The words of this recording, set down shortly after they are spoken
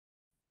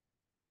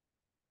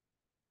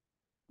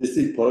This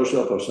is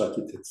Parashat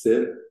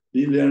Tetzei.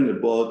 We learn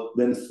about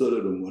Ben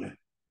Sora Umoreh.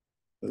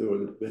 In other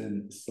words,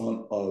 Ben,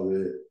 son of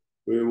a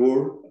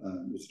werewolf,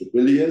 and was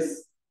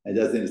rebellious, and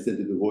doesn't listen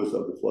to the voice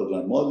of the father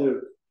and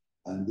mother,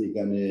 and they're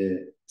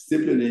gonna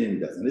discipline him,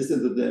 doesn't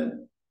listen to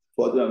them.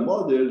 Father and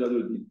mother, in other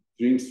words,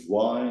 he drinks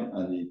wine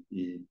and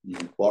he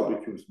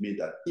barbecues meat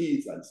and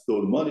eats and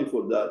stole money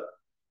for that.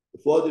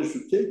 The father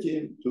should take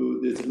him to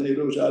the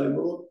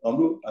Tzneiro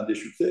Amru, and they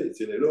should say,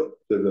 Tzneiro,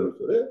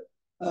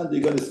 and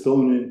they're gonna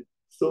stone him.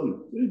 Stone.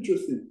 Very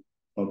interesting.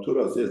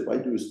 Torah says, why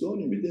do you stone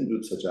him? We didn't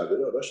do such a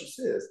Avera. Rashi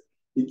says,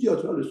 the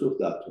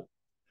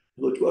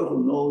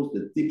Lord knows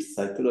the deep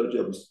psychology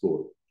of the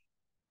story.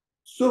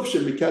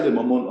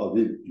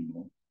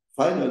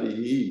 Finally,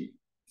 he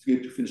is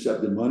going to finish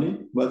up the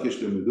money,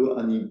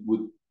 and he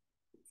would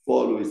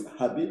follow his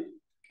habit,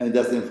 and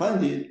doesn't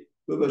find it,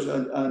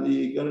 and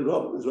he's going to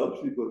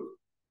rob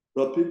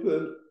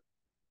people,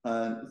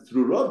 and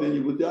through robbing, he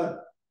would die.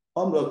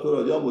 Torah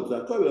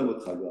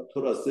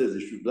says he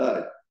should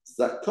die.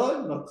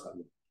 Zakai, not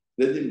Chayyim.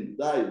 Let him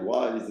die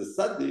while he's a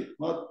Sadiq,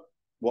 not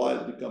while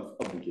he becomes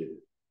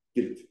obligated,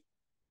 guilty.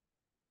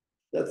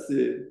 That's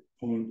the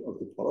point of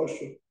the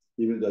parasha,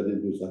 even though I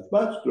didn't do that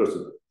much.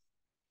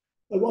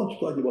 I want to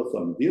talk about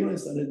something. The Iran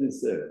Sanhedrin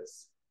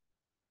says,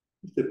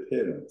 if the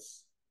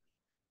parents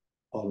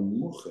are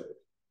Mocher,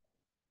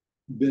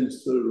 Ben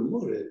Sora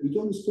Umoreh, we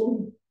don't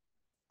stone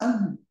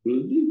him.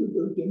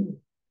 Unbelievable.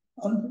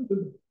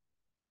 Unbelievable.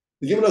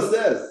 The Gemara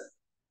says,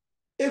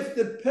 if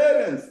the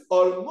parents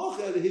are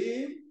mocher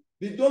him,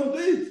 we don't do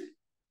it.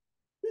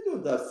 We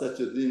don't have such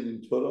a thing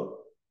in Torah.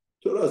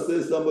 Torah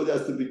says somebody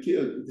has to be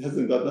killed. It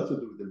hasn't got nothing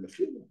to do with the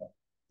mechila,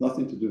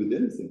 nothing to do with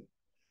anything.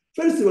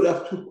 First of all, I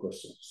have two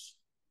questions.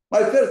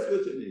 My first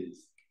question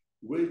is,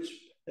 which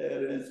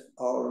parents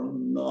are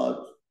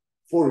not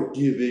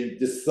forgiving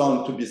the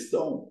son to be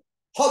stoned?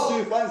 How do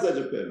you find such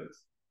a parent?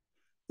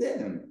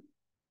 Then,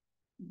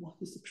 what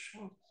is the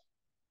pshat?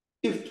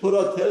 If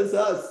Torah tells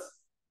us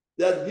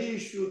that he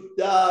should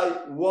die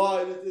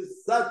while it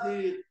is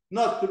sadiq,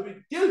 not to be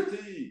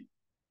guilty,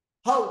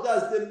 how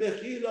does the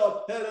mechila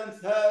of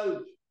parents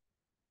help?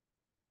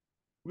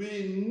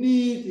 We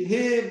need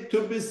him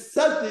to be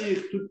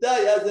sadiq, to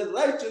die as a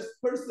righteous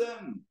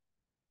person.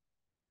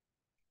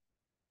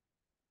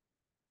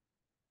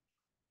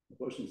 The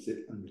question is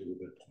an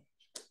unbelievable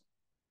point.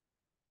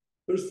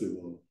 First of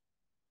all,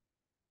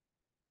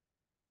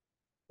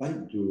 why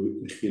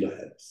do mechila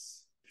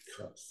helps?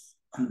 Because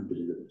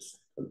unbelievable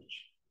psychology.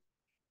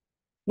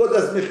 What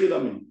does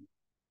mechila mean?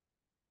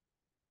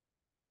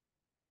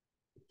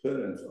 The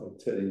parents are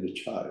telling the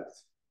child,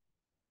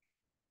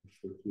 we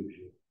forgive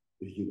you,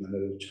 we give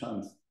another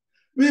chance.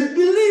 We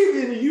believe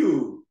in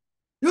you.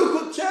 You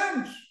could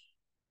change.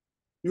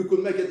 You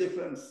could make a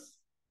difference.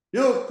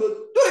 You could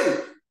do it.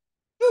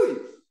 Do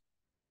it.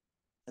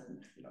 That's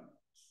mechila.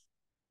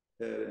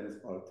 Parents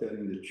are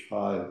telling the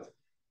child,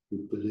 we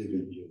believe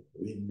in you.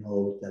 We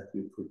know that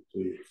you could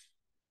do it.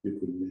 You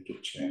could make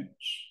a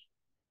change.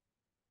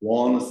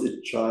 Once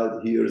a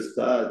child hears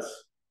that,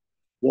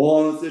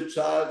 once a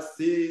child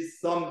sees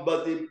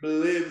somebody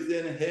believes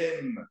in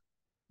him,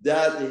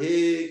 that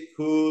he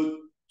could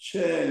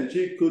change,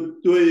 he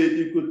could do it,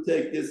 he could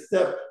take a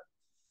step,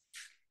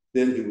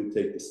 then he would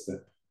take the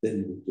step, then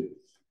he would do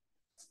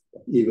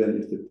it.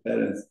 Even if the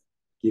parents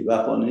give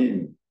up on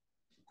him,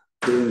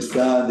 they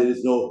understand there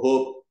is no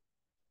hope,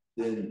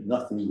 then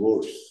nothing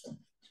works.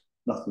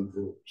 Nothing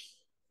works.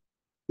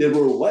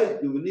 Therefore, why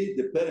do we need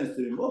the parents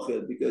to be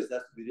mochel? Because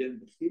that's to be real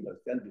mechila,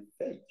 it can be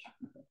fake.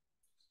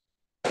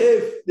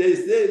 If they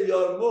say you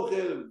are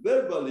mochel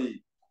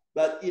verbally,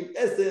 but in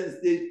essence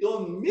they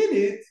don't mean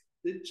it,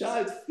 the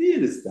child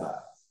feels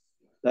that.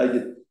 Like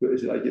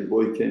a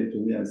boy came to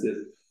me and said,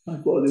 my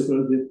father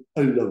told me,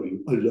 I love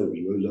you, I love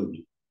you, I love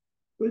you.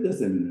 What does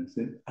that mean?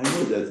 I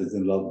know that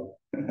doesn't love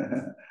you.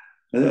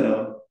 I don't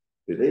know.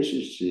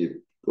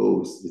 Relationship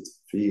goes with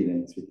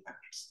feelings, with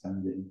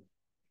understanding.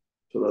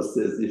 Torah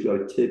says if you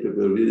are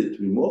capable really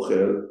to be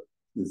mocher,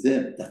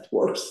 then that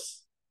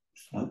works.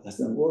 If it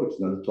doesn't work,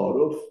 it's not a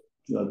taruf,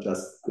 it's not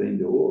just saying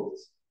the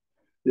words.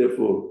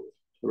 Therefore,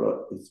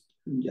 Torah is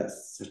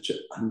yes, such an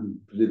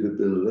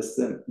unbelievable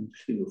lesson in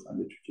chinuch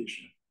and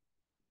education.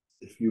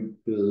 If you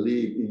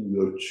believe in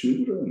your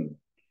children,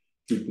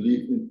 if you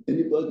believe in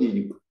anybody,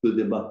 you could build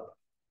them up.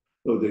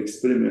 So the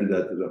experiment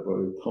that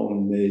Rabbi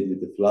Cohen made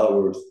with the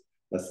flowers,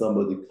 that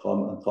somebody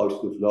come and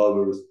touch the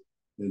flowers,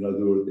 in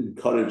other words,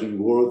 encouraging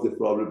words, the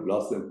flower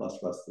blossom much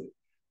faster.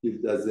 If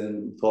it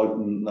doesn't talk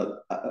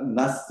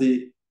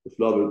nasty, the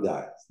flower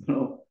dies.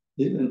 You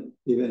know,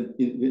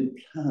 even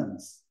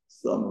plants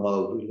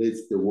somehow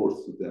relates the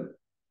words to them.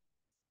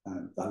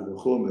 And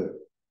Homer,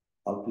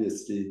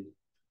 obviously,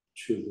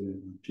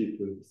 children and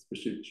people,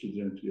 especially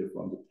children to hear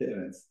from the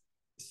parents,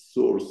 a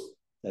source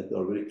that they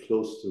are very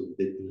close to,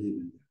 they believe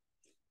in them.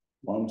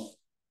 Once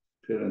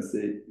parents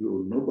say,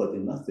 you're nobody,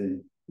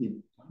 nothing,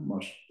 he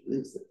much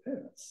believes the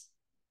parents.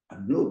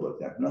 And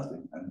nobody have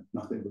nothing, and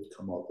nothing would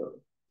come out of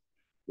it.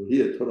 So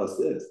here Torah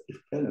says, if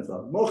parents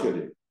are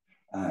mochering,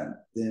 and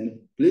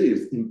then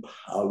believes,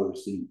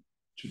 empowers him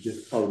to get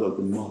out of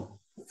the mud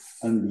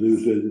and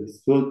lose the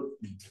thought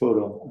in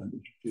Torah and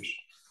education.